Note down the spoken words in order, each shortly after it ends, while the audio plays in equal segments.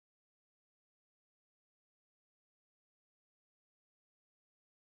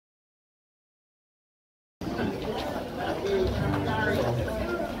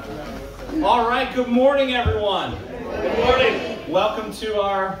All right, good morning, everyone. Good morning. Welcome to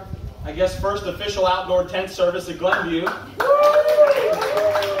our, first official outdoor tent service at Glenview. Glad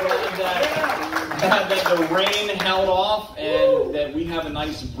that the rain held off and that we have a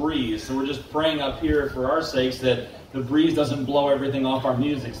nice breeze. So we're just praying up here for our sakes that the breeze doesn't blow everything off our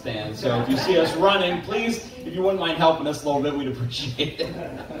music stand. So if you see us running, please, if you wouldn't mind helping us a little bit, we'd appreciate it.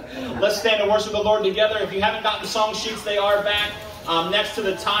 Let's stand and worship the Lord together. If you haven't gotten song sheets, they are back next to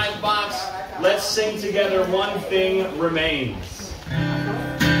the tithe box. Let's sing together, One Thing Remains.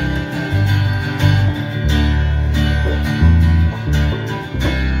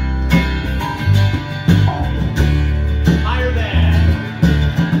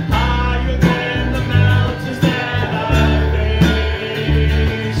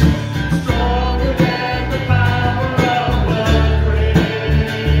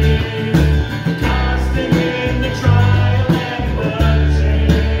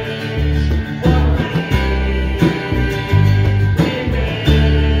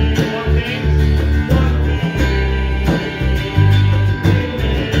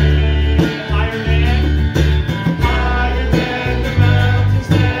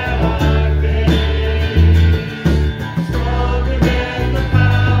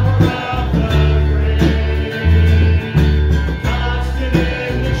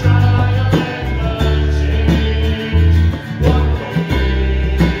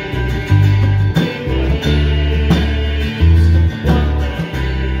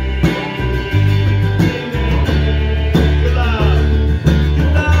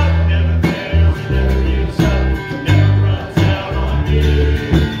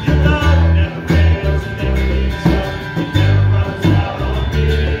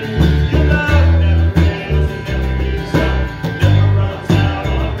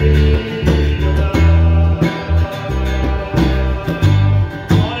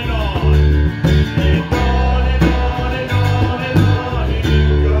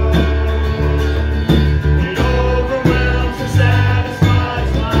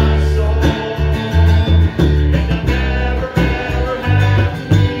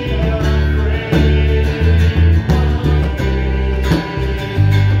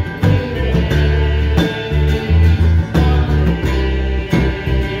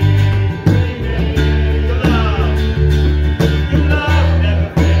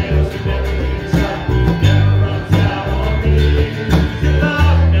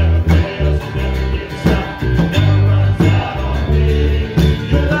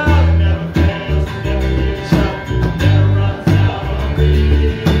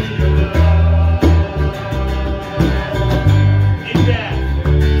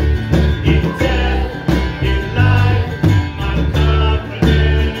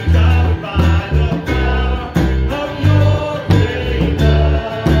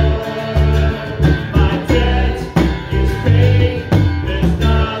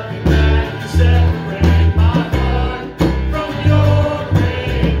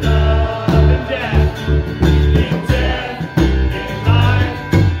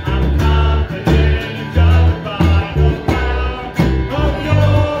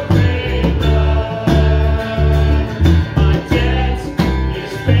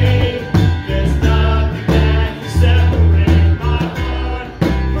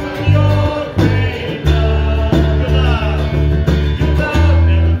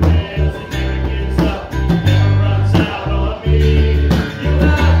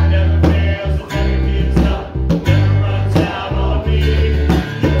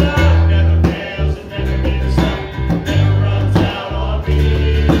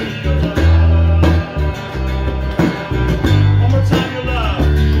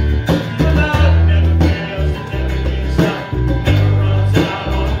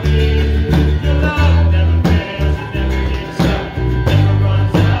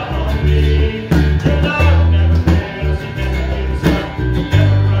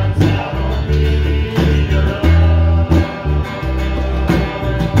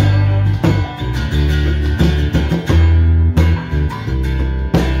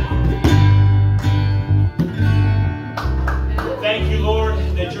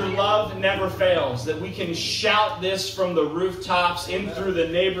 That we can shout this from the rooftops in through the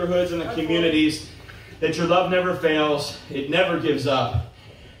neighborhoods and the communities, that your love never fails, it never gives up,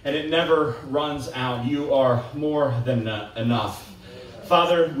 and it never runs out. You are more than enough.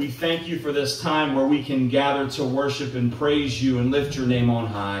 Father, we thank you for this time where we can gather to worship and praise you and lift your name on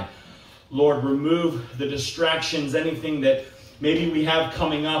high. Lord, remove the distractions, anything that maybe we have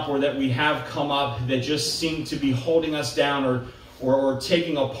coming up or that we have come up that just seem to be holding us down or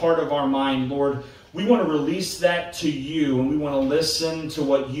taking a part of our mind. Lord, we want to release that to you, and we want to listen to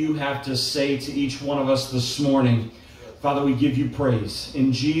what you have to say to each one of us this morning. Father, we give you praise.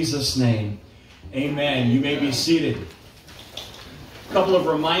 In Jesus' name, amen. You may be seated. A couple of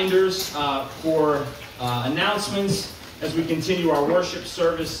reminders for announcements as we continue our worship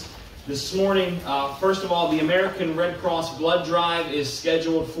service this morning. First of all, the American Red Cross Blood Drive is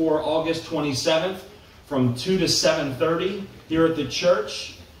scheduled for August 27th from 2 to 7:30 here at the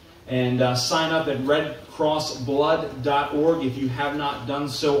church. And sign up at redcrossblood.org if you have not done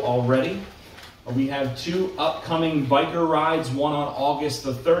so already. We have 2 upcoming biker rides, one on August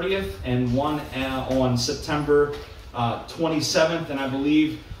the 30th and one on September 27th. And I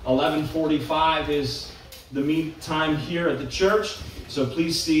believe 11:45 is the meet time here at the church. So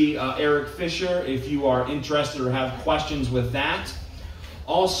please see Eric Fisher if you are interested or have questions with that.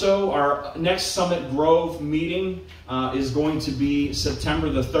 Also, our next Summit Grove meeting is going to be September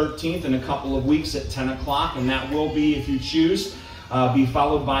the 13th in a couple of weeks at 10 o'clock. And that will be, if you choose, be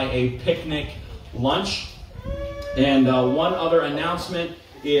followed by a picnic lunch. And one other announcement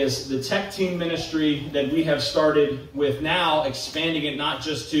is the tech team ministry that we have started with now, expanding it not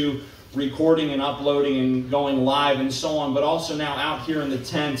just to recording and uploading and going live and so on, but also now out here in the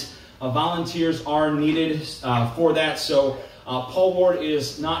tent. Volunteers are needed for that. So Paul Ward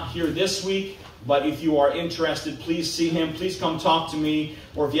is not here this week, but if you are interested, please see him. Please come talk to me.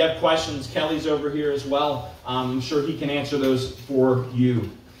 Or if you have questions, Kelly's over here as well. I'm sure he can answer those for you.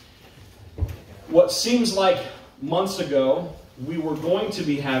 What seems like months ago, we were going to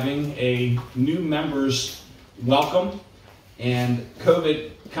be having a new members welcome, and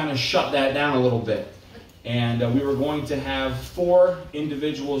COVID kind of shut that down a little bit. And we were going to have 4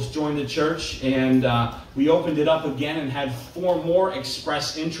 individuals join the church, and we opened it up again and had 4 more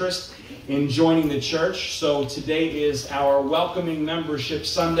express interest in joining the church. So today is our welcoming membership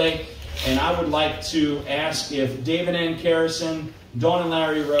Sunday, and I would like to ask if David Ann Carrison, Dawn and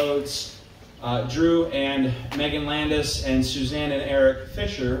Larry Rhodes, Drew and Megan Landis, and Suzanne and Eric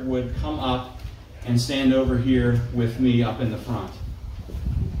Fisher would come up and stand over here with me up in the front.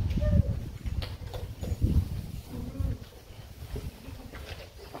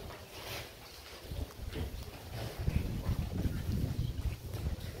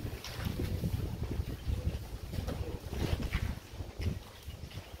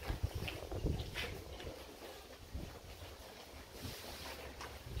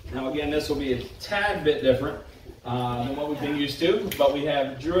 Now again, this will be a tad bit different than what we've been used to, but we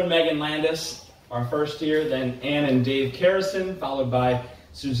have Drew and Megan Landis, our first here, then Ann and Dave Carrison, followed by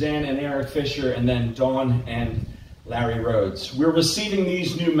Suzanne and Eric Fisher, and then Dawn and Larry Rhodes. We're receiving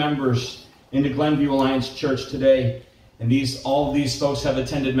these new members into Glenview Alliance Church today, and all of these folks have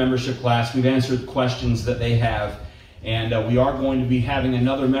attended membership class. We've answered questions that they have, and we are going to be having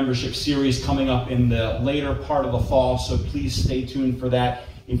another membership series coming up in the later part of the fall, so please stay tuned for that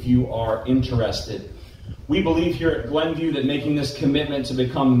if you are interested. We believe here at Glenview that making this commitment to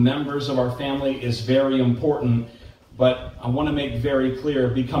become members of our family is very important, but I want to make very clear,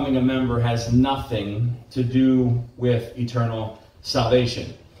 becoming a member has nothing to do with eternal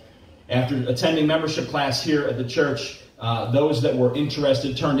salvation. After attending membership class here at the church, those that were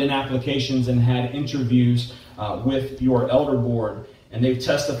interested turned in applications and had interviews with your elder board, and they've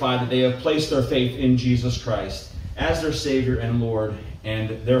testified that they have placed their faith in Jesus Christ as their Savior and Lord,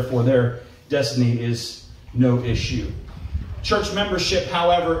 and therefore their destiny is no issue. Church membership,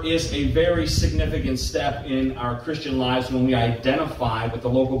 however, is a very significant step in our Christian lives when we identify with the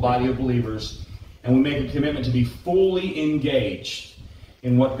local body of believers and we make a commitment to be fully engaged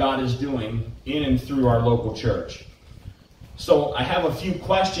in what God is doing in and through our local church. So I have a few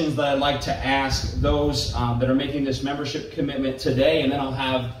questions that I'd like to ask those that are making this membership commitment today, and then I'll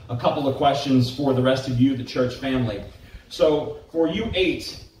have a couple of questions for the rest of you, the church family. So for you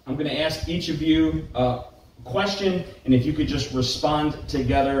 8, I'm going to ask each of you a question, and if you could just respond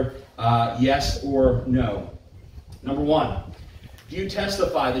together, yes or no. Number 1, do you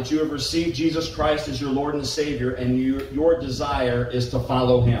testify that you have received Jesus Christ as your Lord and Savior, and your desire is to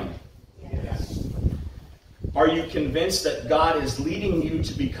follow Him? Yes. Are you convinced that God is leading you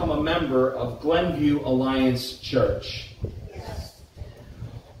to become a member of Glenview Alliance Church? Yes.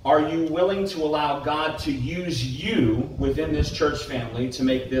 Are you willing to allow God to use you within this church family to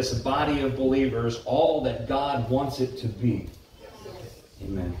make this body of believers all that God wants it to be? Yes.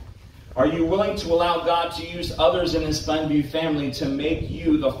 Amen. Are you willing to allow God to use others in this Glenview family to make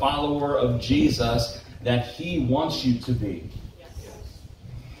you the follower of Jesus that He wants you to be?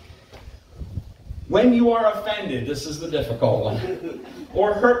 When you are offended, this is the difficult one,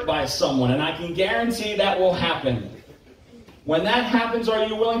 or hurt by someone, and I can guarantee that will happen, When that happens, are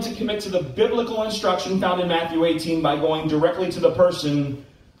you willing to commit to the biblical instruction found in Matthew 18 by going directly to the person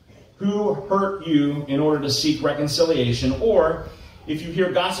who hurt you in order to seek reconciliation? Or if you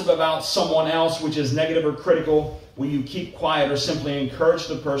hear gossip about someone else which is negative or critical, will you keep quiet or simply encourage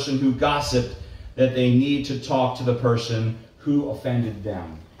the person who gossiped that they need to talk to the person who offended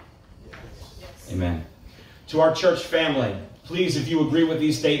them? Yes. Amen. To our church family, please, if you agree with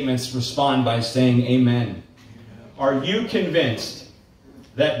these statements, respond by saying amen. Are you convinced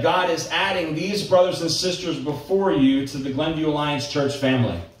that God is adding these brothers and sisters before you to the Glenview Alliance Church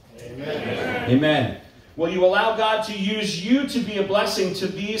family? Amen. Amen. Will you allow God to use you to be a blessing to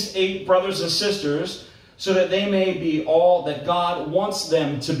these 8 brothers and sisters so that they may be all that God wants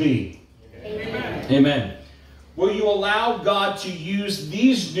them to be? Amen. Amen. Will you allow God to use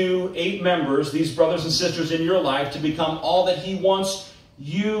these new 8 members, these brothers and sisters in your life, to become all that He wants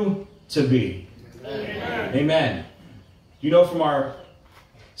you to be? Amen. Amen. You know from our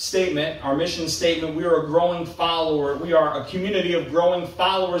statement, our mission statement, we are a growing follower. We are a community of growing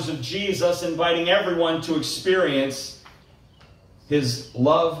followers of Jesus, inviting everyone to experience His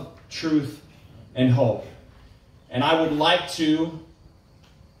love, truth, and hope. And I would like to,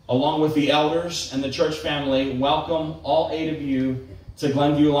 along with the elders and the church family, welcome all 8 of you to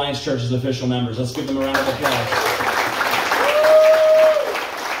Glenview Alliance Church's official members. Let's give them a round of applause.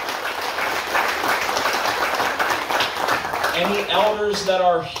 Any elders that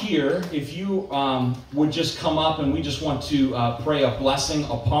are here, if you would just come up, and we just want to pray a blessing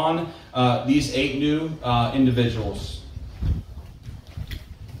upon these 8 new individuals.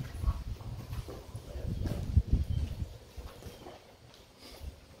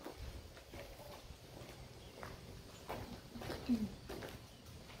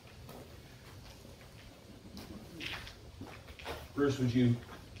 Bruce, would you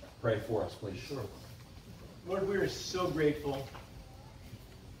pray for us, please? Sure. Lord, we are so grateful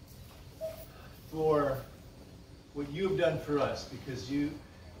for what you have done for us, because you,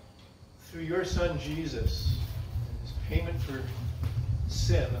 through your Son Jesus, and his payment for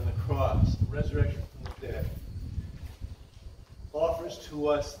sin on the cross, the resurrection from the dead, offers to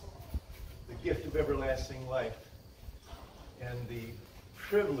us the gift of everlasting life and the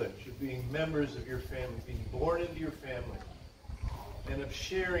privilege of being members of your family, being born into your family, and of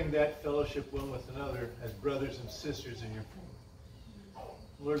sharing that fellowship one with another as brothers and sisters in your family.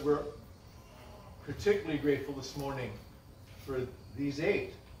 Lord, we're particularly grateful this morning for these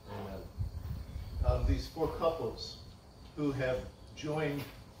 8, these 4 couples who have joined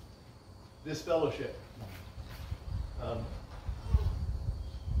this fellowship.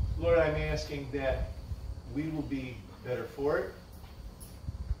 Lord, I'm asking that we will be better for it.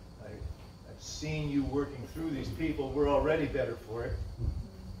 Seeing you working through these people, we're already better for it.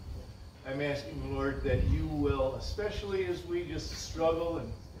 I'm asking, Lord, that you will, especially as we just struggle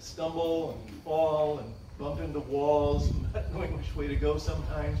and stumble and fall and bump into walls, and not knowing which way to go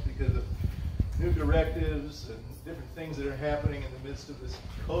sometimes because of new directives and different things that are happening in the midst of this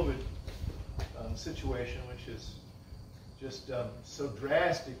COVID situation, which has just so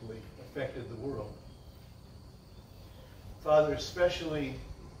drastically affected the world. Father, especially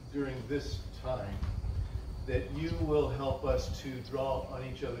during this time, that you will help us to draw on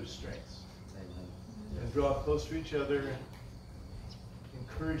each other's strengths. Amen. And draw close to each other,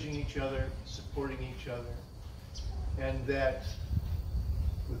 encouraging each other, supporting each other. And that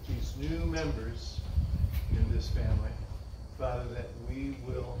with these new members in this family, Father, that we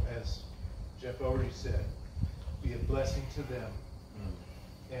will, as Jeff already said, be a blessing to them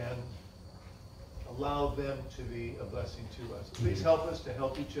and allow them to be a blessing to us. Please help us to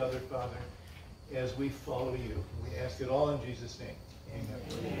help each other, Father, as we follow you. We ask it all in Jesus' name. Amen.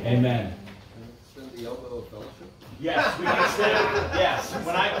 Amen. Extend the elbow of fellowship? Yes, we can extend. Yes.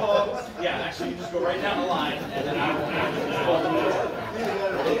 When I call, actually you just go right down the line, and then I will just call them over.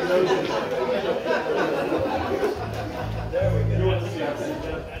 There we go. You want to see us?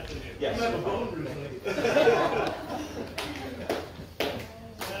 Yes. You have a bone bruise.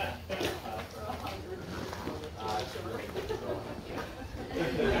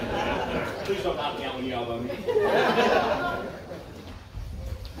 Please don't knock me out when you elbow me.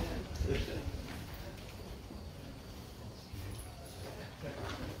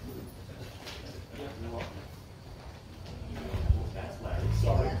 That's Larry.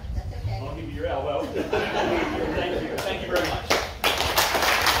 Sorry. That's okay. I'll give you your elbow. Thank you. Thank you very much.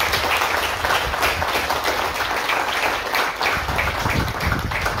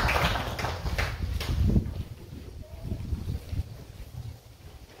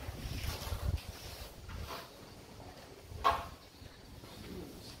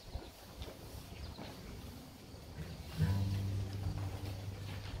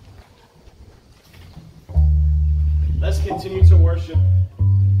 continue to worship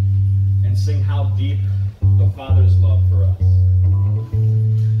and sing how deep the Father's love for us.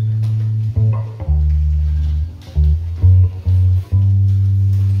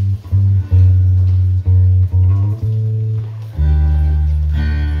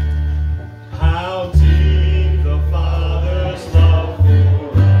 How deep the Father's love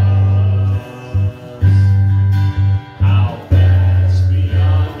for us, how vast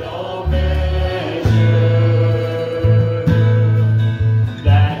beyond all measure,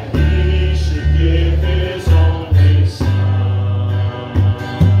 that He should give His only Son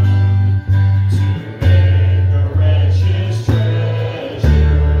to make a wretch His treasure.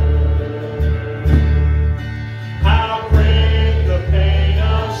 How great the pain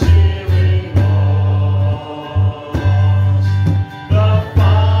of shearing loss! The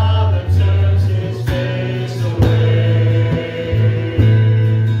Father turns His face away,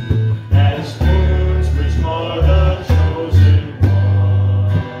 as wounds which mar the chosen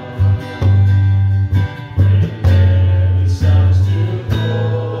one bring many sons to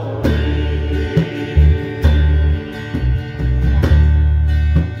glory.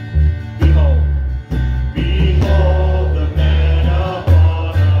 Behold, behold the man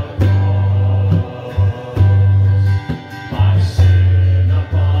upon a cross, my sin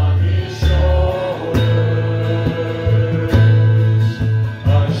upon His shoulders.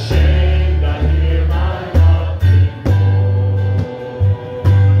 Ashamed, I hear my loving voice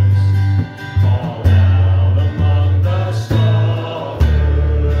call out among the scoffers.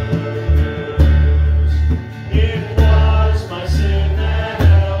 It was my sin that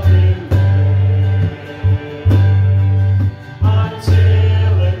held Him there,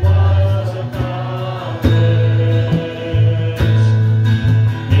 until it was accomplished.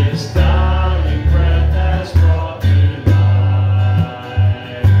 His dying breath has brought me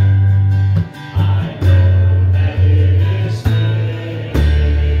life. I know that it is finished.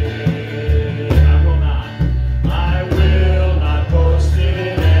 I will not boast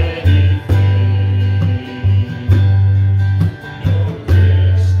in anything. No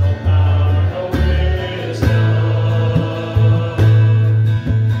grace, no power, no wisdom.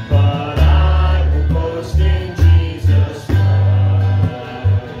 But I will boast in Jesus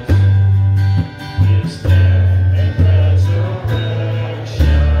Christ, His death and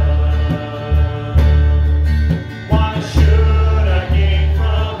resurrection. Why should I gain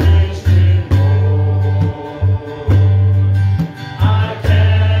from His reward? I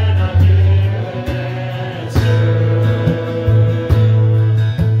cannot give an answer,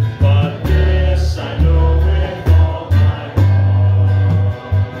 but this I know with all my heart: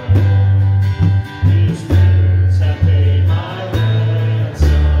 His wounds have paid my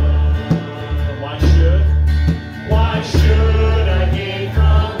ransom. Why should I gain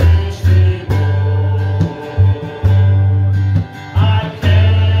from His reward? I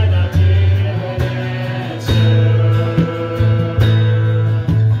cannot give an answer,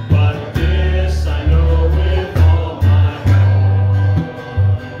 but this I know with all my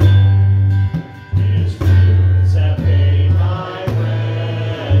heart: His wounds have paid my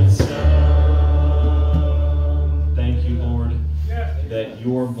ransom. Thank you, Lord, that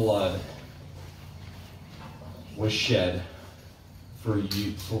your blood was shed for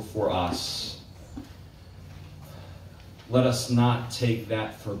you, for us. Let us not take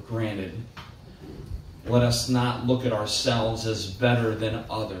that for granted. Let us not look at ourselves as better than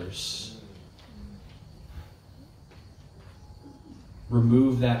others.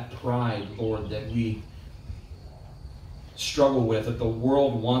 Remove that pride, Lord, that we struggle with, that the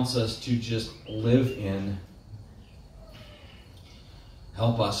world wants us to just live in.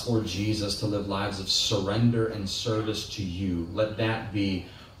 Help us, Lord Jesus, to live lives of surrender and service to you. Let that be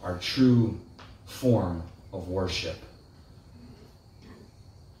our true form of worship.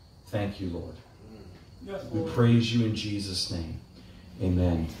 Thank you, Lord. We praise you in Jesus' name.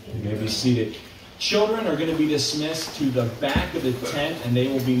 Amen. You may be seated. Children are going to be dismissed to the back of the tent, and they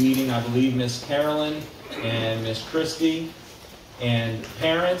will be meeting, I believe, Miss Carolyn and Miss Christy. And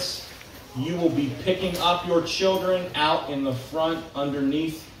parents, you will be picking up your children out in the front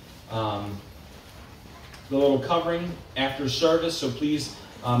underneath the little covering after service. So please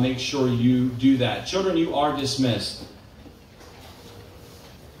make sure you do that. Children, you are dismissed.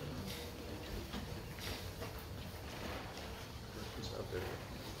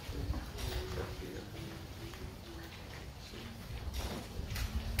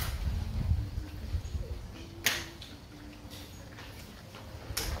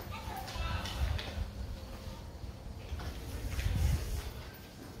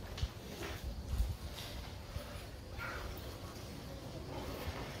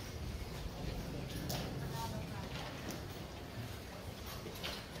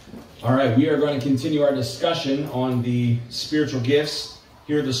 All right, we are going to continue our discussion on the spiritual gifts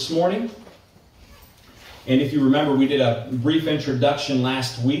here this morning. And if you remember, we did a brief introduction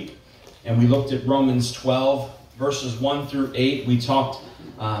last week, and we looked at Romans 12, verses 1 through 8. We talked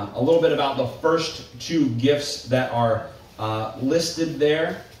a little bit about the first two gifts that are listed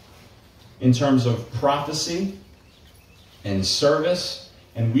there in terms of prophecy and service.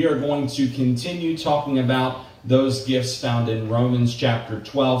 And we are going to continue talking about those gifts found in Romans chapter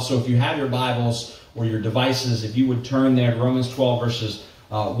 12. So if you have your Bibles or your devices, if you would turn there to Romans 12, verses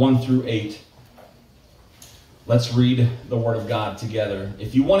 1 through 8. Let's read the Word of God together.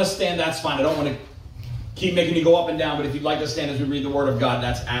 If you want to stand, that's fine. I don't want to keep making you go up and down, but if you'd like to stand as we read the Word of God,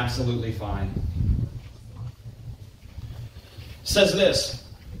 that's absolutely fine. It says this,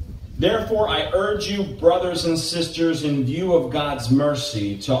 "Therefore I urge you, brothers and sisters, in view of God's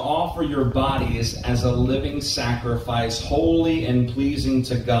mercy, to offer your bodies as a living sacrifice, holy and pleasing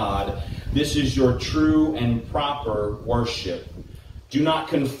to God. This is your true and proper worship. Do not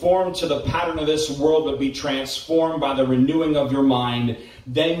conform to the pattern of this world, but be transformed by the renewing of your mind.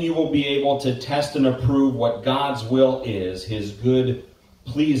 Then you will be able to test and approve what God's will is, His good,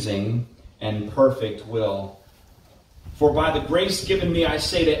 pleasing, and perfect will. For by the grace given me, I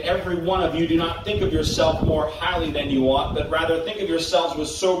say to every one of you, do not think of yourself more highly than you ought, but rather think of yourselves with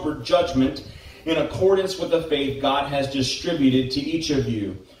sober judgment in accordance with the faith God has distributed to each of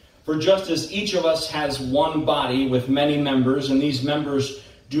you. For just as each of us has one body with many members, and these members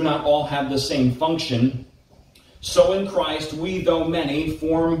do not all have the same function, so in Christ we, though many,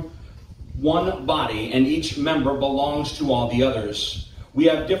 form one body, and each member belongs to all the others. We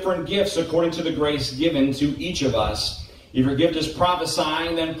have different gifts according to the grace given to each of us. If your gift is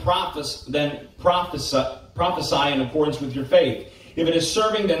prophesying, then prophesy in accordance with your faith. If it is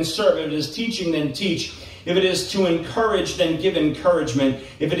serving, then serve. If it is teaching, then teach. If it is to encourage, then give encouragement.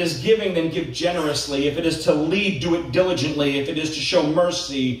 If it is giving, then give generously. If it is to lead, do it diligently. If it is to show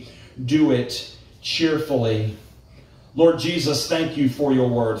mercy, do it cheerfully." Lord Jesus, thank you for your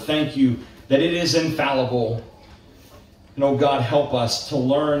word. Thank you that it is infallible. And oh God, help us to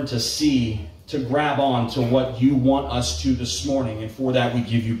learn to see, to grab on to what you want us to this morning. And for that we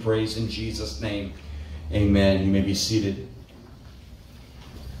give you praise in Jesus' name. Amen. You may be seated.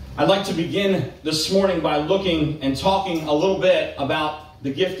 I'd like to begin this morning by looking and talking a little bit about the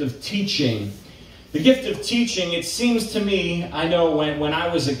gift of teaching. The gift of teaching, it seems to me, I know when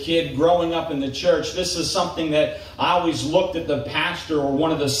I was a kid growing up in the church, this is something that I always looked at the pastor or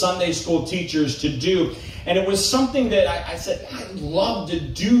one of the Sunday school teachers to do. And it was something that I said, I'd love to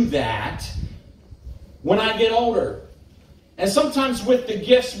do that when I get older. And sometimes with the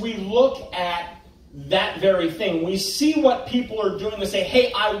gifts, we look at that very thing. We see what people are doing and say,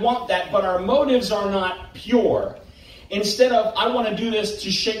 hey, I want that, but our motives are not pure. Instead of, I want to do this to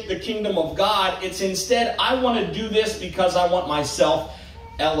shape the kingdom of God, it's instead, I want to do this because I want myself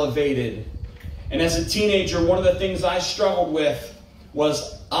elevated. And as a teenager, one of the things I struggled with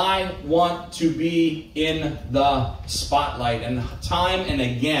was I want to be in the spotlight. And time and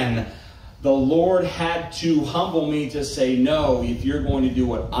again, the Lord had to humble me to say, no, if you're going to do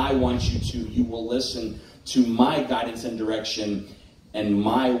what I want you to, you will listen to my guidance and direction, and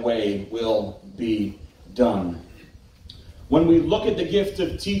my way will be done. When we look at the gift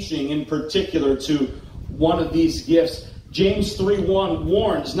of teaching, in particular to one of these gifts, James 3:1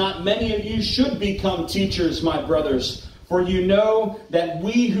 warns, "Not many of you should become teachers, my brothers, for you know that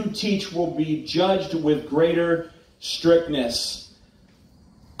we who teach will be judged with greater strictness."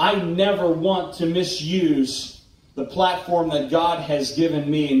 I never want to misuse the platform that God has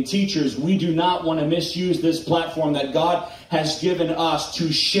given me. And teachers, we do not want to misuse this platform that God has given us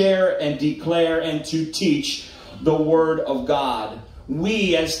to share and declare and to teach the Word of God.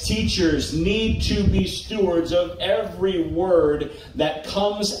 We as teachers need to be stewards of every word that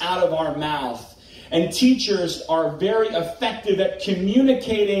comes out of our mouth. And teachers are very effective at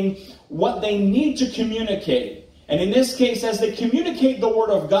communicating what they need to communicate. And in this case, as they communicate the Word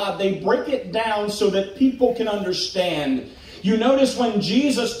of God, they break it down so that people can understand. You notice when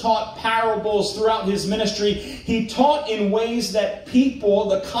Jesus taught parables throughout his ministry, he taught in ways that people,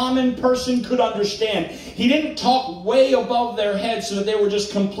 the common person, could understand. He didn't talk way above their heads so that they were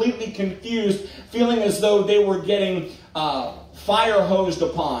just completely confused, feeling as though they were getting fire hosed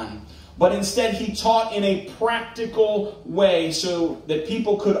upon. But instead, he taught in a practical way so that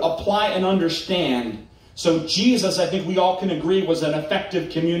people could apply and understand. So Jesus, I think we all can agree, was an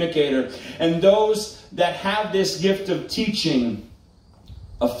effective communicator. And those that have this gift of teaching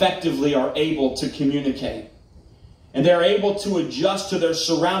effectively are able to communicate. And they're able to adjust to their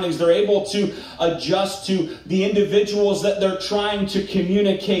surroundings. They're able to adjust to the individuals that they're trying to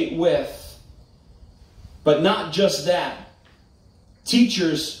communicate with. But not just that.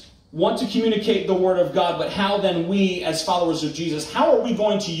 Teachers want to communicate the Word of God, but how then we, as followers of Jesus, how are we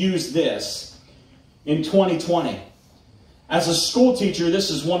going to use this in 2020? As a school teacher, this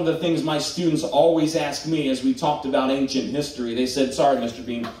is one of the things my students always ask me as we talked about ancient history. They said, sorry, Mr.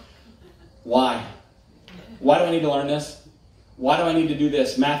 Bean, why? Why do I need to learn this? Why do I need to do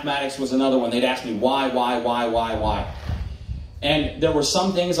this? Mathematics was another one. They'd ask me, why? And there were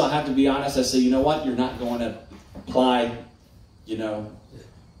some things, I'll have to be honest, I say, you know what? You're not going to apply,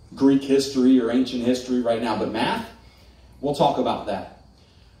 Greek history or ancient history right now. But math, we'll talk about that.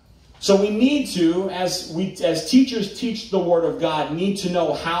 So we need to, as teachers teach the Word of God, need to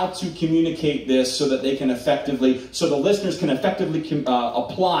know how to communicate this so that they can so the listeners can effectively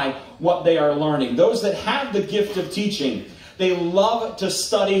apply what they are learning. Those that have the gift of teaching, they love to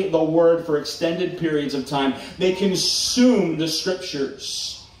study the Word for extended periods of time. They consume the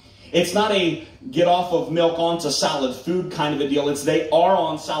Scriptures. It's not a get off of milk onto solid food kind of a deal. It's they are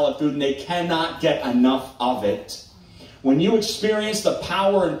on solid food and they cannot get enough of it. When you experience the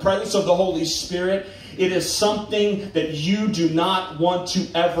power and presence of the Holy Spirit, it is something that you do not want to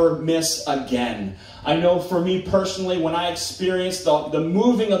ever miss again. I know for me personally, when I experienced the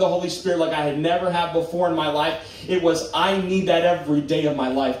moving of the Holy Spirit like I had never had before in my life, it was, I need that every day of my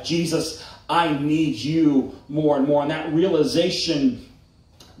life. Jesus, I need you more and more. And that realization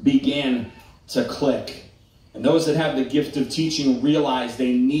began to click. And those that have the gift of teaching realize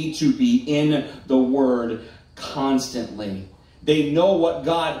they need to be in the Word constantly. They know what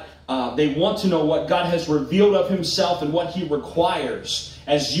God, they want to know what God has revealed of Himself and what He requires.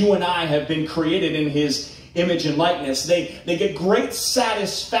 As you and I have been created in His image and likeness, they get great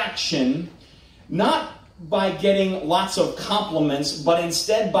satisfaction, not by getting lots of compliments, but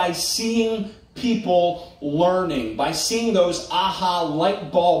instead by seeing people learning, by seeing those aha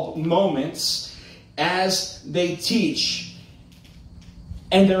light bulb moments as they teach.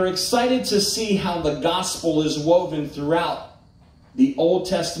 And they're excited to see how the gospel is woven throughout the Old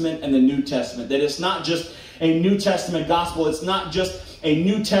Testament and the New Testament. That it's not just a New Testament gospel. It's not just a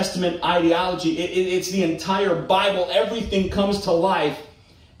New Testament ideology. It's the entire Bible. Everything comes to life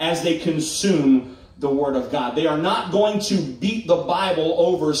as they consume the Word of God. They are not going to beat the Bible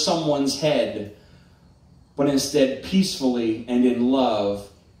over someone's head, but instead peacefully and in love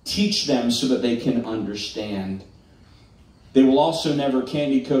teach them so that they can understand. They will also never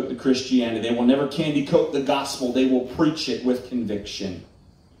candy coat the Christianity. They will never candy coat the gospel. They will preach it with conviction.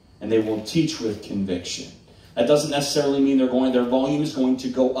 And they will teach with conviction. That doesn't necessarily mean their volume is going to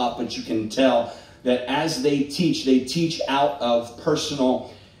go up, but you can tell that as they teach out of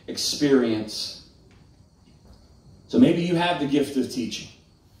personal experience. So maybe you have the gift of teaching.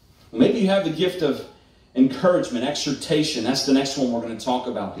 Maybe you have the gift of encouragement, exhortation. That's the next one we're going to talk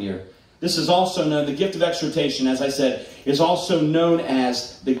about here. This is also known, the gift of exhortation, as I said, is also known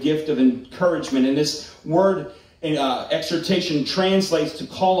as the gift of encouragement. And this word, exhortation, translates to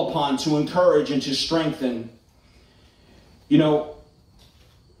call upon, to encourage, and to strengthen.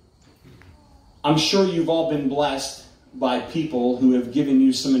 I'm sure you've all been blessed by people who have given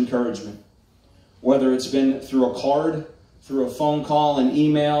you some encouragement. Whether it's been through a card, through a phone call, an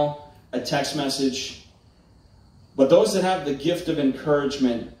email, a text message. But those that have the gift of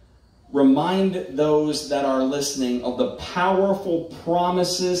encouragement, remind those that are listening of the powerful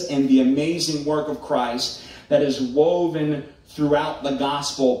promises and the amazing work of Christ that is woven throughout the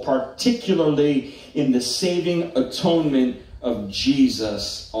gospel, particularly in the saving atonement of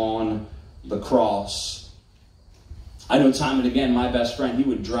Jesus on the cross. I know time and again, my best friend, he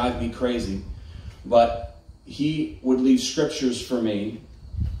would drive me crazy, but he would leave scriptures for me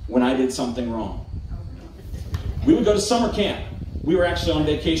when I did something wrong. We would go to summer camp. We were actually on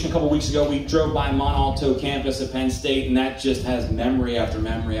vacation a couple weeks ago. We drove by Montalto campus at Penn State, and that just has memory after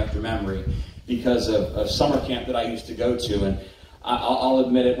memory after memory because of summer camp that I used to go to. And I'll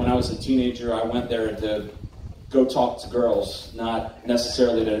admit it, when I was a teenager, I went there to go talk to girls, not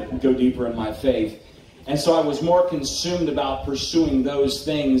necessarily to go deeper in my faith. And so I was more consumed about pursuing those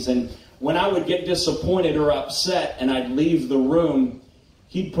things. And when I would get disappointed or upset and I'd leave the room,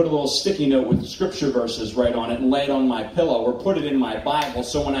 he'd put a little sticky note with scripture verses right on it and lay it on my pillow or put it in my Bible.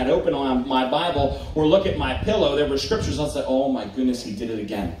 So when I'd open on my Bible or look at my pillow, there were scriptures. I'd say, oh my goodness, he did it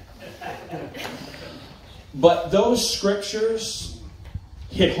again. But those scriptures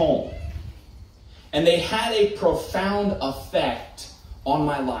hit home. And they had a profound effect on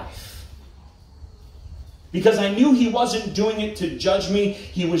my life. Because I knew he wasn't doing it to judge me.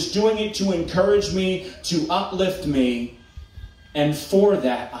 He was doing it to encourage me, to uplift me. And for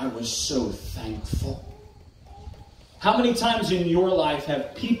that, I was so thankful. How many times in your life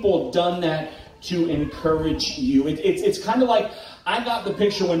have people done that to encourage you? It's kind of like, I got the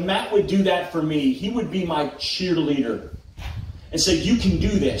picture when Matt would do that for me. He would be my cheerleader and say, you can do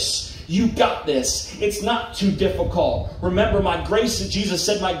this. You got this. It's not too difficult. Remember, my grace, Jesus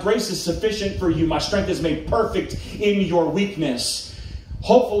said, my grace is sufficient for you. My strength is made perfect in your weakness.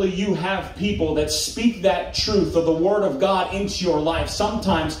 Hopefully you have people that speak that truth of the Word of God into your life.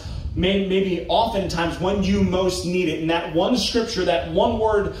 Sometimes, maybe oftentimes when you most need it. And that one scripture, that one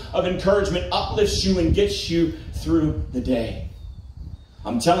word of encouragement uplifts you and gets you through the day.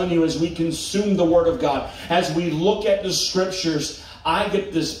 I'm telling you, as we consume the Word of God, as we look at the scriptures, I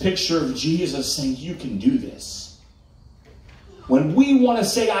get this picture of Jesus saying, you can do this. When we want to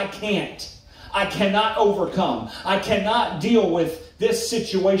say, I can't, I cannot overcome, I cannot deal with this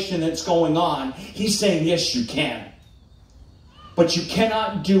situation that's going on, he's saying, yes, you can. But you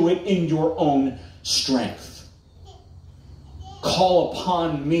cannot do it in your own strength. Call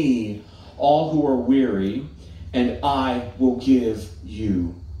upon me, all who are weary, and I will give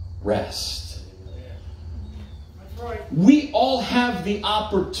you rest. We all have the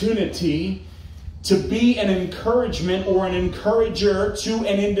opportunity to be an encouragement or an encourager to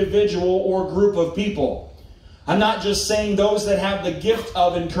an individual or group of people. I'm not just saying those that have the gift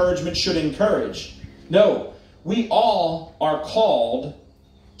of encouragement should encourage. No, we all are called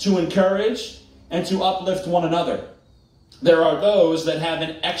to encourage and to uplift one another. There are those that have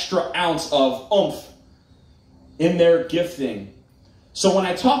an extra ounce of oomph in their gifting. So when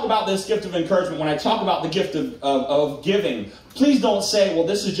I talk about this gift of encouragement, when I talk about the gift of giving, please don't say, well,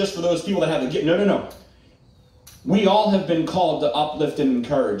 this is just for those people that have the gift. No, no, no. We all have been called to uplift and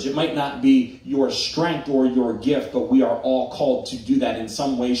encourage. It might not be your strength or your gift, but we are all called to do that in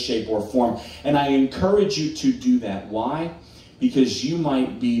some way, shape, or form. And I encourage you to do that. Why? Because you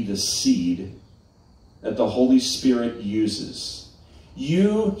might be the seed that the Holy Spirit uses.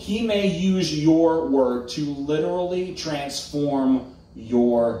 He may use your word to literally transform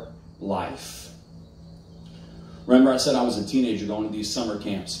your life. Remember, I said I was a teenager going to these summer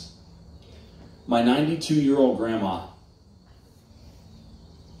camps. My 92-year-old grandma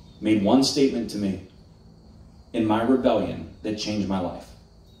made one statement to me in my rebellion that changed my life.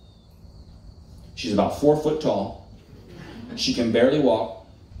 She's about 4 foot tall. She can barely walk.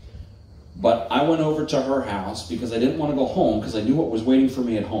 But I went over to her house because I didn't want to go home because I knew what was waiting for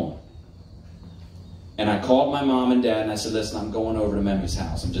me at home. And I called my mom and dad and I said, listen, I'm going over to Memmy's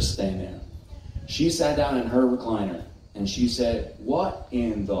house. I'm just staying there. She sat down in her recliner and she said, what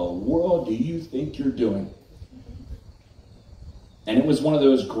in the world do you think you're doing? And it was one of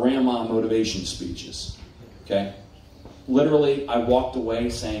those grandma motivation speeches. Okay? Literally, I walked away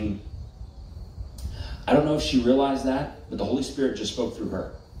saying, I don't know if she realized that, but the Holy Spirit just spoke through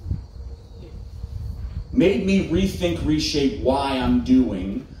her. Made me rethink, reshape why I'm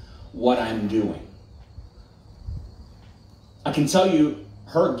doing what I'm doing. I can tell you,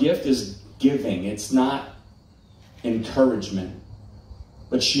 her gift is giving. It's not encouragement.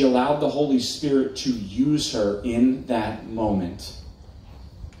 But she allowed the Holy Spirit to use her in that moment.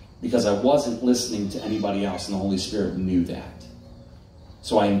 Because I wasn't listening to anybody else, and the Holy Spirit knew that.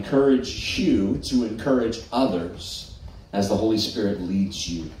 So I encourage you to encourage others as the Holy Spirit leads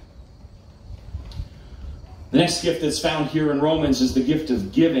you. The next gift that's found here in Romans is the gift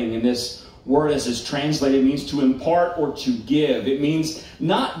of giving. And this word, as it's translated, means to impart or to give. It means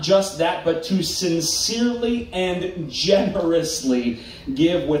not just that, but to sincerely and generously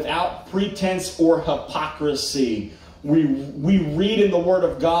give without pretense or hypocrisy. We read in the Word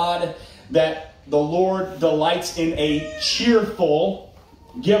of God that the Lord delights in a cheerful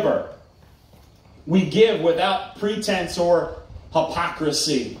giver. We give without pretense or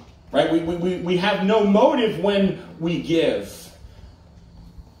hypocrisy. Right? We have no motive when we give.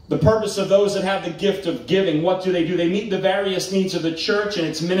 The purpose of those that have the gift of giving, what do? They meet the various needs of the church and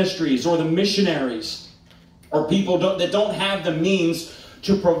its ministries, or the missionaries, or people that don't have the means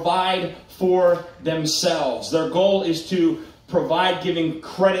to provide for themselves. Their goal is to provide, giving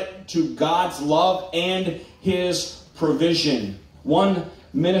credit to God's love and His provision. One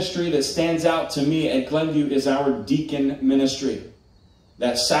ministry that stands out to me at Glenview is our deacon ministry,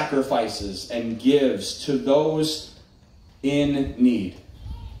 that sacrifices and gives to those in need.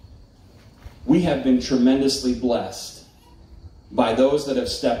 We have been tremendously blessed by those that have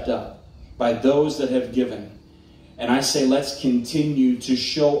stepped up, by those that have given. And I say, let's continue to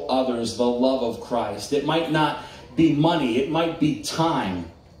show others the love of Christ. It might not be money, it might be time.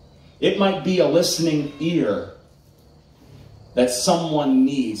 It might be a listening ear that someone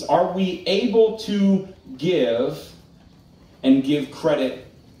needs. Are we able to give and give credit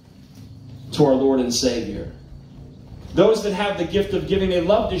to our Lord and Savior? Those that have the gift of giving, they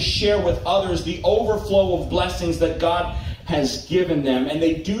love to share with others the overflow of blessings that God has given them. And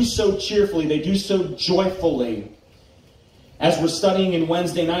they do so cheerfully. They do so joyfully. As we're studying in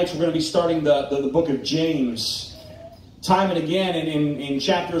Wednesday nights, we're going to be starting the book of James. Time and again in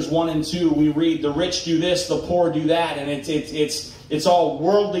chapters 1 and 2, we read, the rich do this, the poor do that. And it's all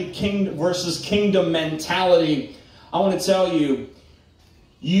worldly kingdom versus kingdom mentality. I want to tell you,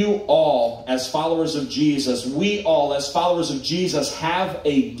 you all, as followers of Jesus, we all, as followers of Jesus, have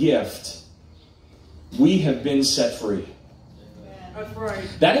a gift. We have been set free. That's right.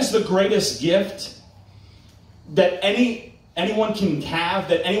 That is the greatest gift that anyone can have,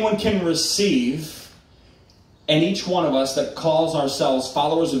 that anyone can receive. And each one of us that calls ourselves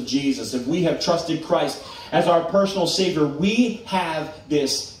followers of Jesus, if we have trusted Christ as our personal Savior, we have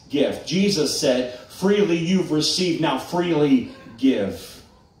this gift. Jesus said, freely you've received, now freely give.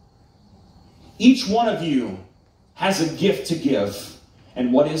 Each one of you has a gift to give.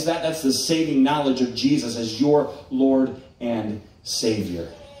 And what is that? That's the saving knowledge of Jesus as your Lord and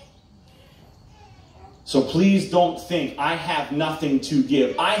Savior. So please don't think, I have nothing to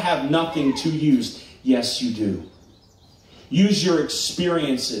give. I have nothing to use. Yes, you do. Use your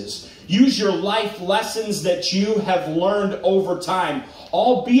experiences. Use your life lessons that you have learned over time,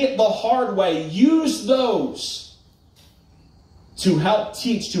 albeit the hard way. Use those to help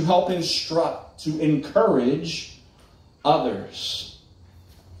teach, to help instruct, to encourage others.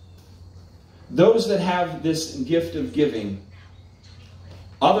 Those that have this gift of giving,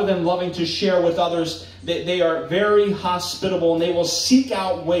 other than loving to share with others, they are very hospitable and they will seek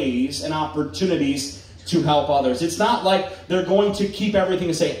out ways and opportunities to help others. It's not like they're going to keep everything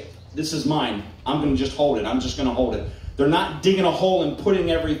and say, this is mine. I'm going to just hold it. I'm just going to hold it. They're not digging a hole and putting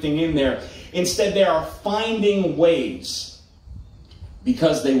everything in there. Instead, they are finding ways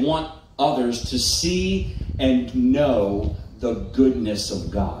because they want others to see and know the goodness of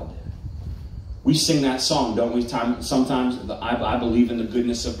God. We sing that song, don't we? Sometimes, I believe in the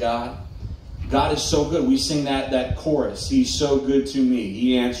goodness of God. God is so good. We sing that chorus. He's so good to me.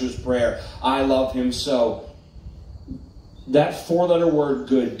 He answers prayer. I love him so. That four-letter word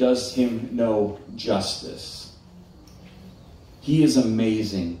good does him no justice. He is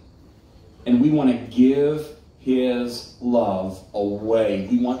amazing. And we want to give his love away.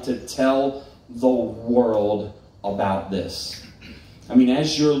 We want to tell the world about this. I mean,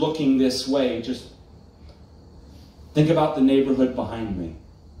 as you're looking this way, just think about the neighborhood behind me.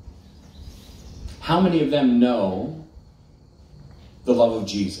 How many of them know the love of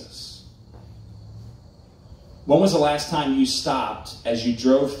Jesus? When was the last time you stopped as you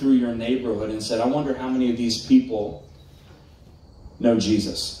drove through your neighborhood and said, I wonder how many of these people know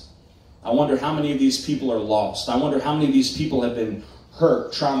Jesus? I wonder how many of these people are lost. I wonder how many of these people have been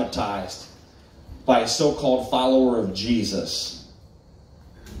hurt, traumatized by a so-called follower of Jesus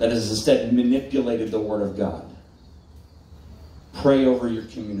that has instead manipulated the Word of God. Pray over your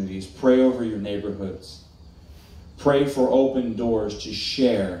communities. Pray over your neighborhoods. Pray for open doors to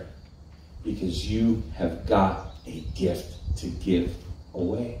share because you have got a gift to give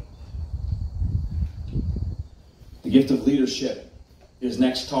away. The gift of leadership is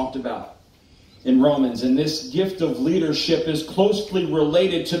next talked about in Romans. And this gift of leadership is closely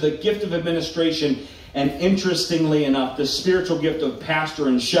related to the gift of administration. And interestingly enough, the spiritual gift of pastor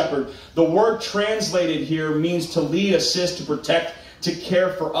and shepherd. The word translated here means to lead, assist, to protect, to care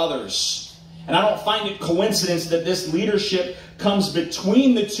for others. And I don't find it coincidence that this leadership comes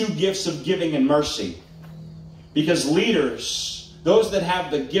between the two gifts of giving and mercy. Because leaders, those that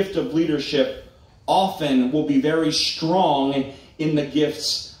have the gift of leadership, often will be very strong in the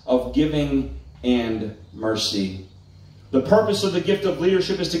gifts of giving and mercy. The purpose of the gift of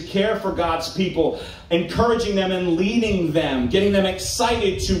leadership is to care for God's people, encouraging them and leading them, getting them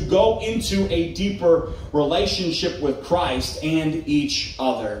excited to go into a deeper relationship with Christ and each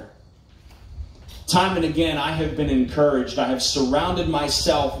other. Time and again, I have been encouraged. I have surrounded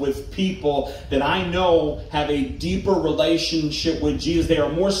myself with people that I know have a deeper relationship with Jesus. They are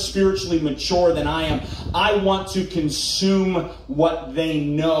more spiritually mature than I am. I want to consume what they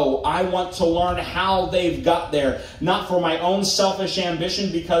know. I want to learn how they've got there. Not for my own selfish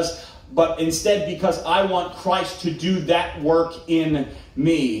ambition, but instead because I want Christ to do that work in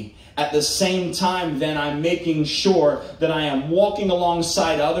me. at the same time, then I'm making sure that I am walking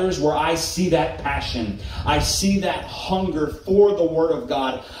alongside others where I see that passion. I see that hunger for the Word of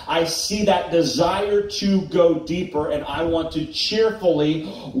God. I see that desire to go deeper, and I want to cheerfully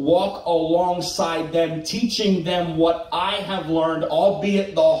walk alongside them, teaching them what I have learned,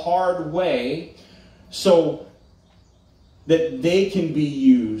 albeit the hard way, so that they can be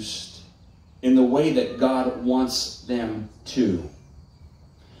used in the way that God wants them to.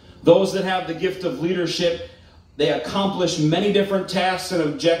 Those that have the gift of leadership, they accomplish many different tasks and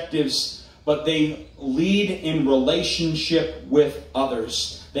objectives, but they lead in relationship with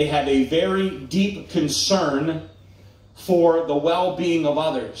others. They have a very deep concern for the well-being of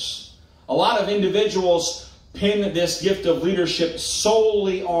others. A lot of individuals pin this gift of leadership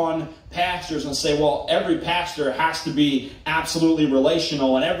solely on pastors and say, well, every pastor has to be absolutely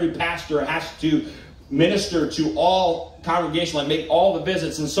relational, and every pastor has to minister to all congregational and make all the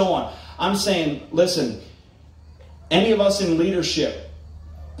visits and so on. I'm saying, listen, any of us in leadership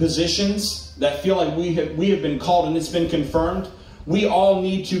positions that feel like we have been called and it's been confirmed, we all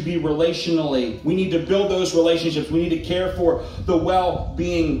need to be relationally. We need to build those relationships. We need to care for the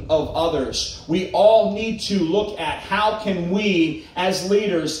well-being of others. We all need to look at how can we, as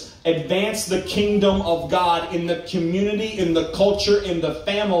leaders, advance the kingdom of God in the community, in the culture, in the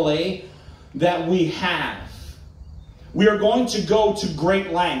family that we have. We are going to go to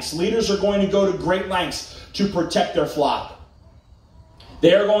great lengths. Leaders are going to go to great lengths to protect their flock.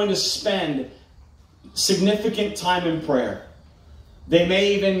 They are going to spend significant time in prayer. They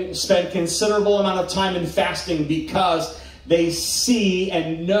may even spend considerable amount of time in fasting because they see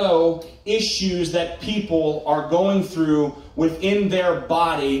and know issues that people are going through within their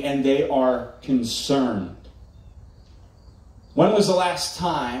body, and they are concerned. When was the last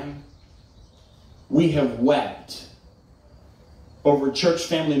time we have wept over church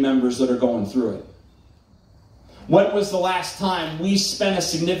family members that are going through it? When was the last time we spent a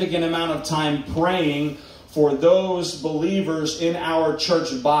significant amount of time praying for those believers in our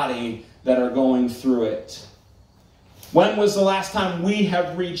church body that are going through it? When was the last time we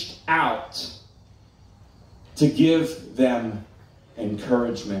have reached out to give them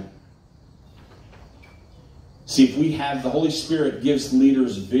encouragement? See, if we have, the Holy Spirit gives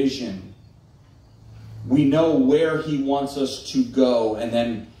leaders vision. We know where He wants us to go, and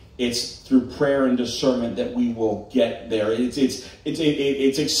then it's through prayer and discernment that we will get there.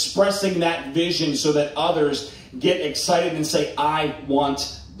 It's expressing that vision so that others get excited and say, I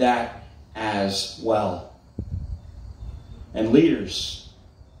want that as well. And leaders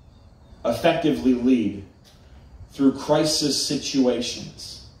effectively lead through crisis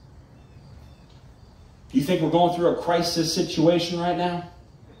situations. Do you think we're going through a crisis situation right now?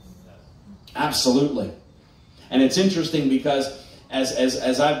 Absolutely. And it's interesting because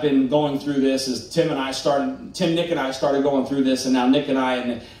as I've been going through this, as Nick and I started going through this, and now Nick and I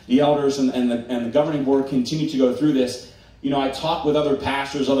and the elders and the governing board continue to go through this. You know, I talk with other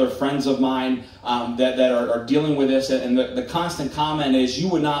pastors, other friends of mine that are dealing with this, and the constant comment is, you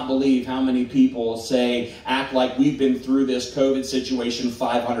would not believe how many people act like we've been through this COVID situation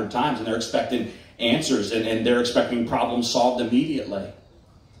 500 times, and they're expecting answers, and they're expecting problems solved immediately.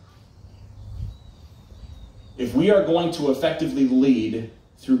 If we are going to effectively lead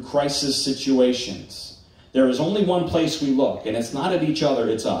through crisis situations, there is only one place we look, and it's not at each other,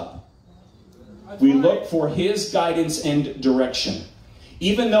 it's up. We look for His guidance and direction,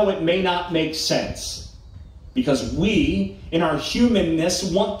 even though it may not make sense. Because we, in our humanness,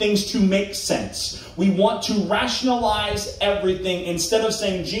 want things to make sense. We want to rationalize everything instead of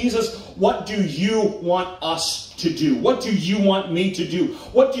saying, Jesus, what do you want us to do? What do you want me to do?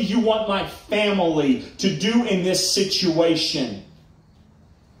 What do you want my family to do in this situation?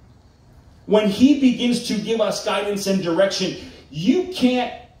 When He begins to give us guidance and direction,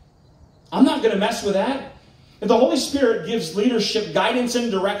 I'm not going to mess with that. If the Holy Spirit gives leadership guidance and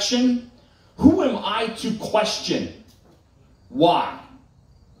direction, who am I to question? Why?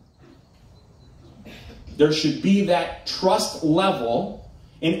 There should be that trust level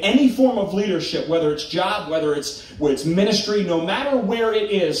in any form of leadership, whether it's job, whether it's ministry, no matter where it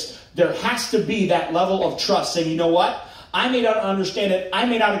is, there has to be that level of trust, saying, you know what? I may not understand it, I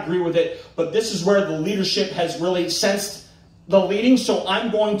may not agree with it, but this is where the leadership has really sensed the leading, so I'm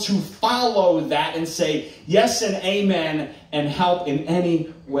going to follow that and say yes and amen and help in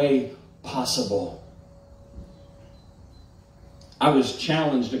any way possible. I was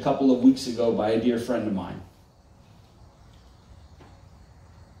challenged a couple of weeks ago by a dear friend of mine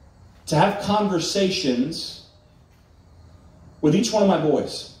to have conversations with each one of my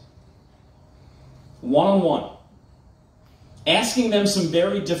boys, one-on-one, asking them some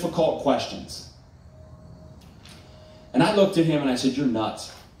very difficult questions. And I looked at him and I said, "You're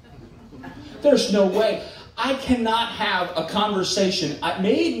nuts. There's no way. I cannot have a conversation."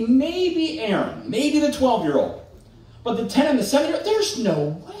 Maybe Aaron, maybe the 12-year-old. But the 10 and the 7-year-old, there's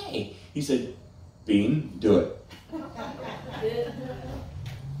no way. He said, "Bean, do it."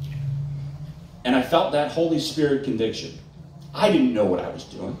 And I felt that Holy Spirit conviction. I didn't know what I was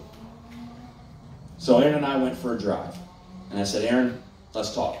doing. So Aaron and I went for a drive. And I said, "Aaron,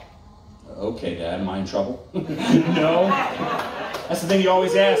 let's talk." "Okay, Dad, am I in trouble?" No. That's the thing you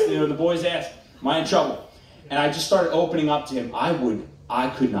always ask, the boys ask, "Am I in trouble?" And I just started opening up to him. I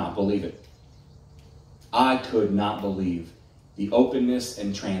could not believe it. I could not believe the openness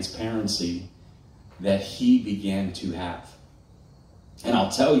and transparency that he began to have. And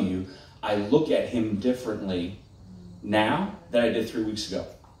I'll tell you, I look at him differently now than I did 3 weeks ago.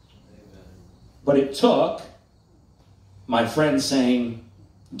 But it took my friend saying,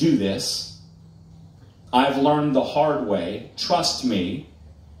 "Do this. I've learned the hard way. Trust me.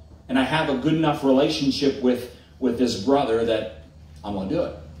 And I have a good enough relationship with this brother that I'm going to do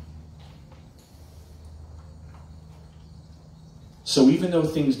it." So even though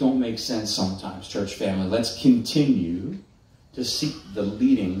things don't make sense sometimes, church family, let's continue to seek the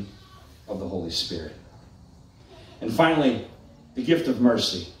leading of the Holy Spirit. And finally, the gift of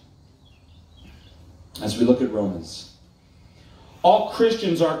mercy. As we look at Romans. All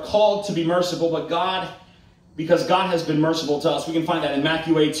Christians are called to be merciful, but because God has been merciful to us. We can find that in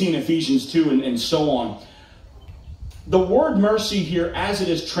Matthew 18, Ephesians 2, and so on. The word mercy here, as it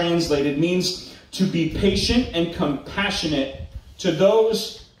is translated, means to be patient and compassionate to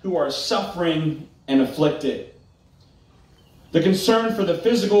those who are suffering and afflicted. The concern for the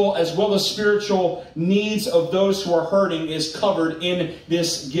physical as well as spiritual needs of those who are hurting is covered in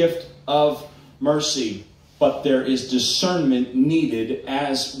this gift of mercy. But there is discernment needed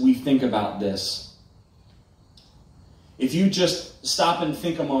as we think about this. If you just stop and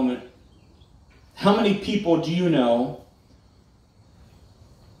think a moment, how many people do you know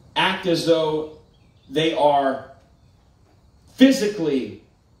act as though they are physically,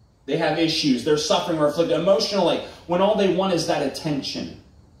 they have issues, they're suffering or afflicted emotionally, when all they want is that attention?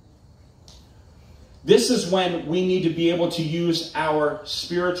 This is when we need to be able to use our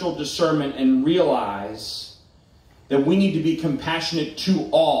spiritual discernment and realize that we need to be compassionate to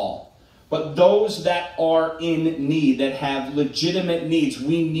all. But those that are in need, that have legitimate needs,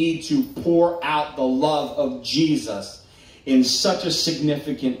 we need to pour out the love of Jesus in such a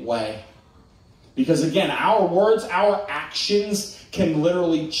significant way. Because again, our words, our actions can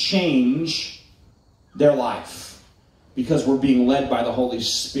literally change their life. Because we're being led by the Holy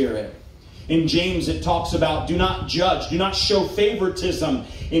Spirit. In James it talks about do not judge, do not show favoritism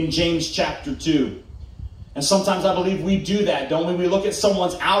in James chapter 2. And sometimes I believe we do that, don't we? We look at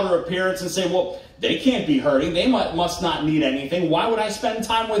someone's outer appearance and say, well, they can't be hurting. They must not need anything. Why would I spend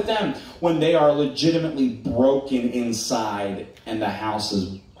time with them when they are legitimately broken inside and the house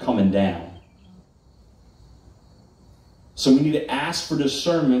is coming down? So we need to ask for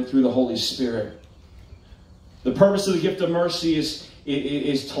discernment through the Holy Spirit. The purpose of the gift of mercy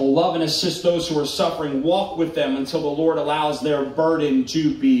is to love and assist those who are suffering. Walk with them until the Lord allows their burden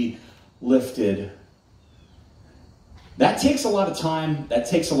to be lifted. That takes a lot of time. That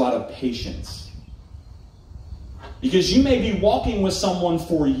takes a lot of patience. Because you may be walking with someone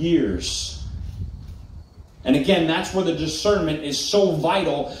for years. And again, that's where the discernment is so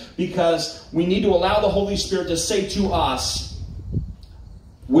vital, because we need to allow the Holy Spirit to say to us,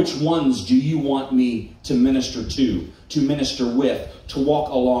 which ones do you want me to minister to minister with, to walk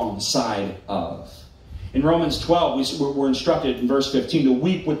alongside of? In Romans 12, we're instructed in verse 15 to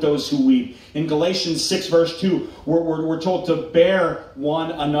weep with those who weep. In Galatians 6, verse 2, we're told to bear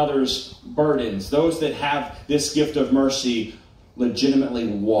one another's burdens. Those that have this gift of mercy legitimately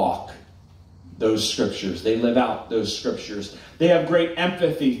walk those scriptures. They live out those scriptures. They have great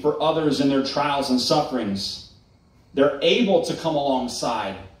empathy for others in their trials and sufferings. They're able to come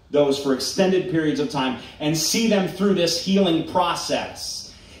alongside those for extended periods of time and see them through this healing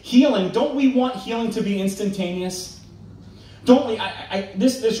process. Healing, don't we want healing to be instantaneous? Don't we?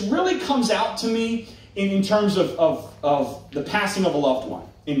 This really comes out to me in terms of the passing of a loved one,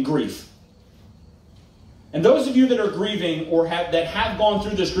 in grief. And those of you that are grieving or that have gone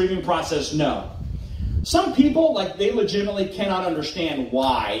through this grieving process know. Some people, they legitimately cannot understand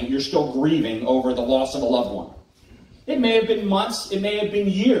why you're still grieving over the loss of a loved one. It may have been months, it may have been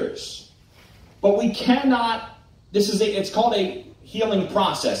years. But we cannot, it's called a healing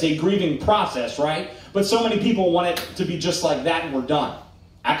process, a grieving process, right? But so many people want it to be just like that and we're done.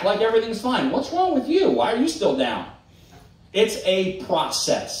 Act like everything's fine. What's wrong with you? Why are you still down? It's a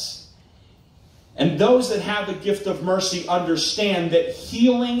process. And those that have the gift of mercy understand that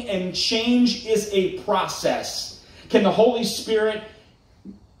healing and change is a process. Can the Holy Spirit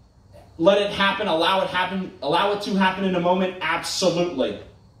let it happen, allow it to happen in a moment? Absolutely.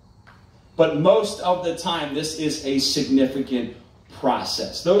 But most of the time, this is a significant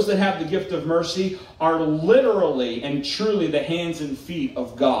process. Those that have the gift of mercy are literally and truly the hands and feet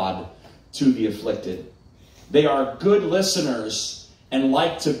of God to the afflicted. They are good listeners and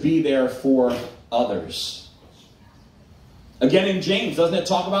like to be there for others. Again, in James, doesn't it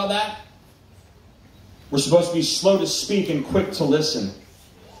talk about that? We're supposed to be slow to speak and quick to listen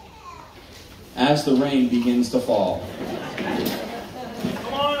as the rain begins to fall.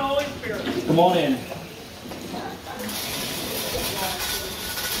 Come on, Holy Spirit. Come on in.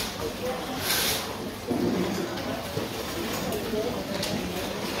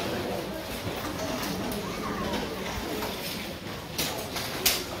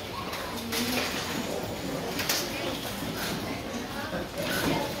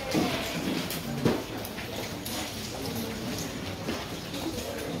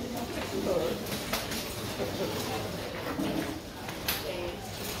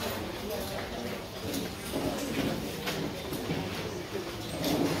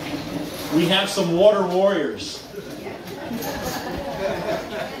 We have some water warriors.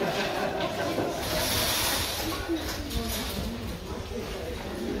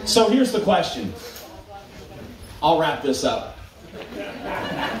 So here's the question. I'll wrap this up.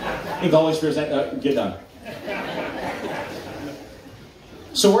 I think the Holy Spirit's get done.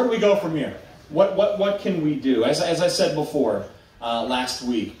 So where do we go from here? What can we do? As I said before last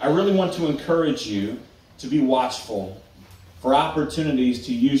week, I really want to encourage you to be watchful for opportunities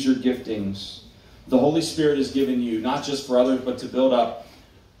to use your giftings. The Holy Spirit has given you, not just for others, but to build up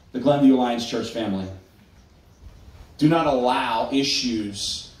the Glenview Alliance Church family. Do not allow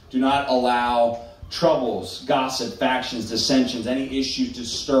issues, do not allow troubles, gossip, factions, dissensions, any issues to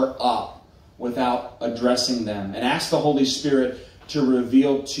stir up without addressing them. And ask the Holy Spirit to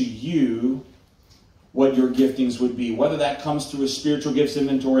reveal to you what your giftings would be. Whether that comes through a spiritual gifts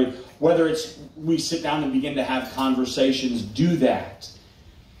inventory, whether it's we sit down and begin to have conversations, do that.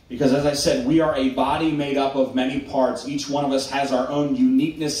 Because as I said, we are a body made up of many parts. Each one of us has our own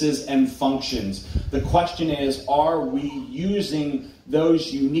uniquenesses and functions. The question is, are we using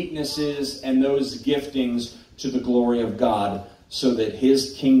those uniquenesses and those giftings to the glory of God so that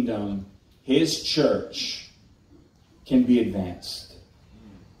His kingdom, His church can be advanced?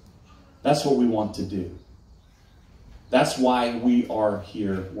 That's what we want to do. That's why we are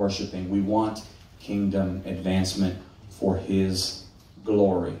here worshiping. We want kingdom advancement for His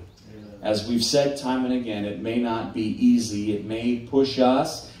glory. As we've said time and again, it may not be easy. It may push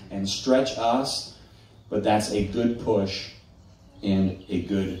us and stretch us, but that's a good push and a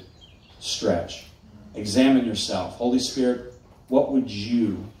good stretch. Examine yourself. Holy Spirit, what would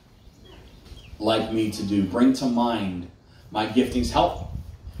you like me to do? Bring to mind my giftings. Help.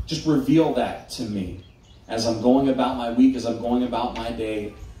 Just reveal that to me. As I'm going about my week, as I'm going about my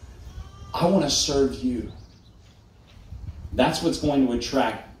day, I want to serve you. That's what's going to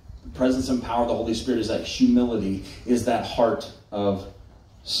attract the presence and power of the Holy Spirit, is that humility, is that heart of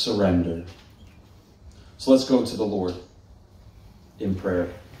surrender. So let's go to the Lord in prayer.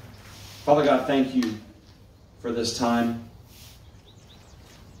 Father God, thank you for this time.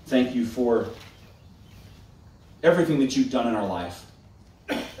 Thank you for everything that you've done in our life.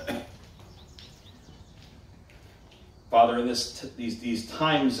 Father, in these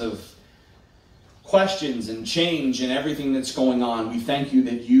times of questions and change and everything that's going on, we thank you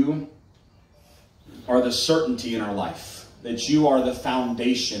that you are the certainty in our life, that you are the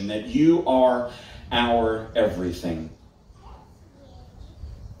foundation, that you are our everything.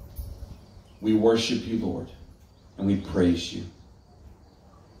 We worship you, Lord, and we praise you.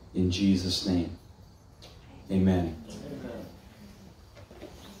 In Jesus' name, amen.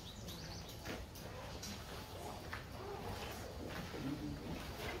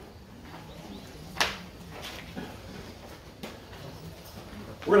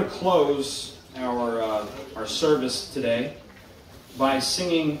 We're going to close our service today by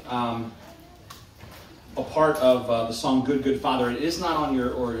singing a part of the song "Good, Good Father." It is not on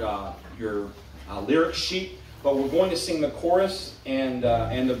your lyric sheet, but we're going to sing the chorus and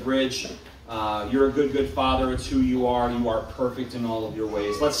the bridge. You're a good, good Father. It's who you are. You are perfect in all of your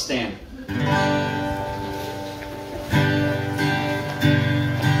ways. Let's stand.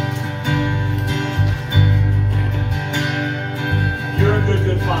 You're a good,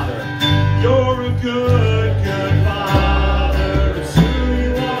 good Father. You're a good, good Father. It's who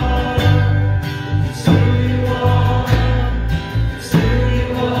you are. It's who you are.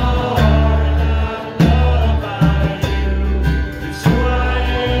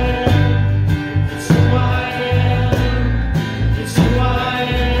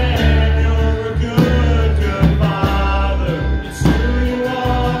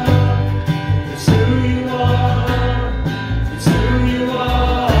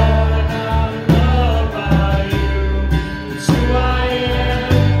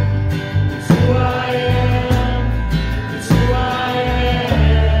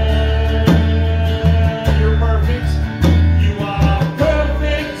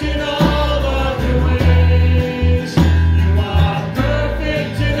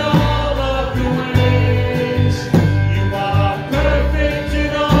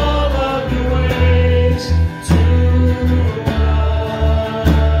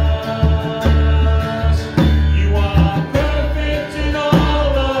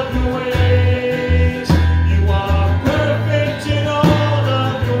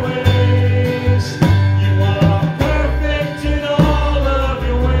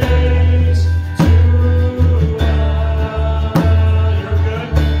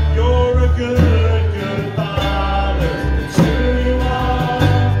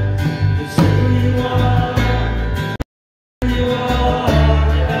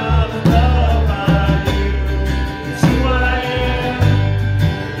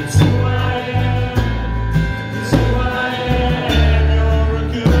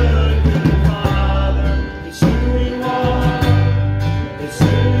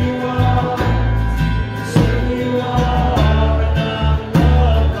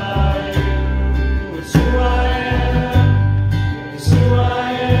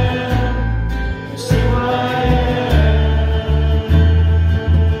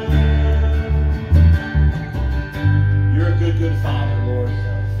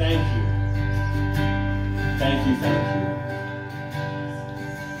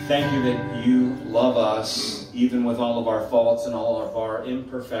 us, even with all of our faults and all of our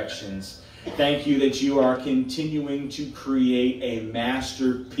imperfections. Thank you that you are continuing to create a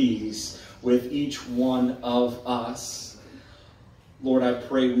masterpiece with each one of us. Lord, I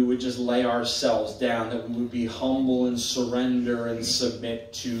pray we would just lay ourselves down, that we would be humble and surrender and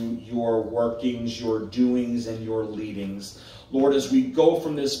submit to your workings, your doings, and your leadings. Lord, as we go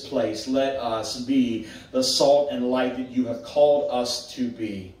from this place, let us be the salt and light that you have called us to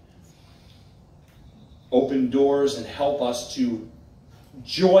be. Open doors and help us to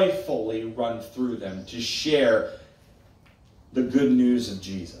joyfully run through them, to share the good news of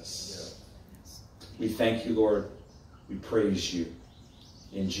Jesus. We thank you, Lord. We praise you.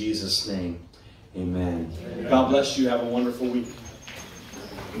 In Jesus' name, amen. God bless you. Have a wonderful week.